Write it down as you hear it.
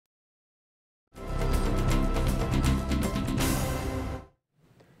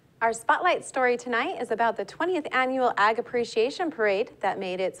Our spotlight story tonight is about the 20th annual Ag Appreciation Parade that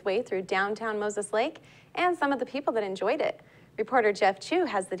made its way through downtown Moses Lake and some of the people that enjoyed it. Reporter Jeff Chu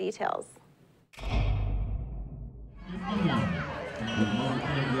has the details.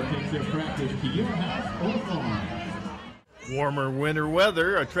 Warmer winter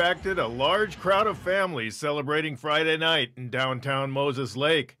weather attracted a large crowd of families celebrating Friday night in downtown Moses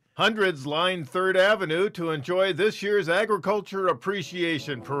Lake. Hundreds lined 3rd Avenue to enjoy this year's Agriculture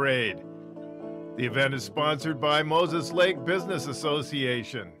Appreciation Parade. The event is sponsored by Moses Lake Business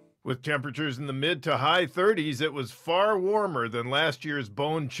Association. With temperatures in the mid to high 30s, it was far warmer than last year's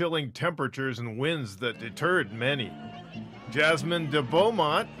bone-chilling temperatures and winds that deterred many. Jasmine de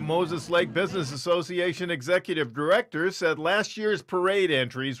Beaumont, Moses Lake Business Association Executive Director, said last year's parade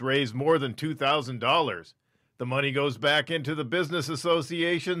entries raised more than $2,000. The money goes back into the Business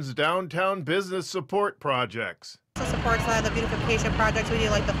Association's downtown business support projects. It supports a lot of the beautification projects we do,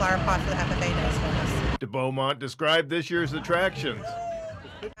 like the flower pots that FFA does for us. De Beaumont described this year's attractions.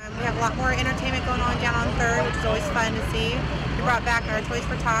 We have a lot more entertainment going on down on 3rd, which is always fun to see. We brought back our Toys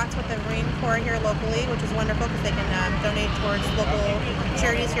for Tots with the Marine Corps here locally, which is wonderful because they can donate towards local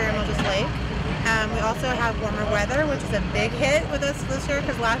charities here in Moses Lake. We also have warmer weather, which is a big hit with us this year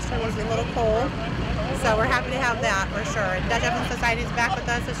because last year was a little cold. So we're happy to have that for sure. Dutch Oven Society is back with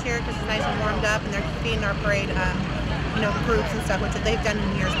us this year because it's nice and warmed up, and they're feeding our parade, groups and stuff, which they've done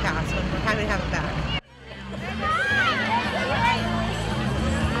in years past. So we're happy to have it back.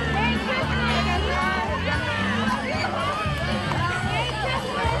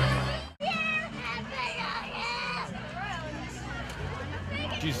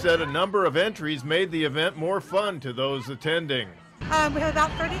 She said a number of entries made the event more fun to those attending. We have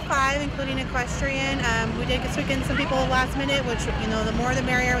about 35, including equestrian. We did squeak in some people last minute, which, the more the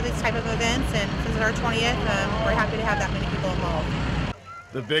merrier with these type of events. And since it's our 20th, we're happy to have that many people involved.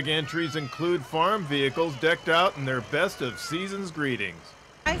 The big entries include farm vehicles decked out in their best of season's greetings.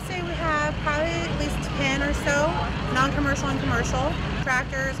 I'd say we have probably at least 10 or so, non-commercial and commercial.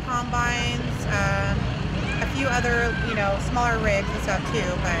 Tractors, combines, a few other, smaller rigs and stuff too,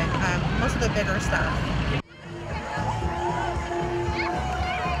 but most of the bigger stuff.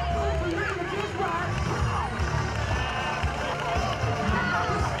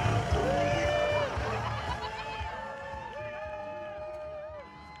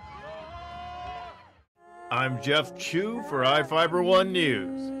 I'm Jeff Chu for iFIBER 1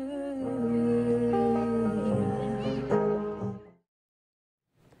 News.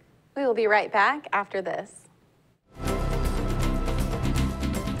 We will be right back after this.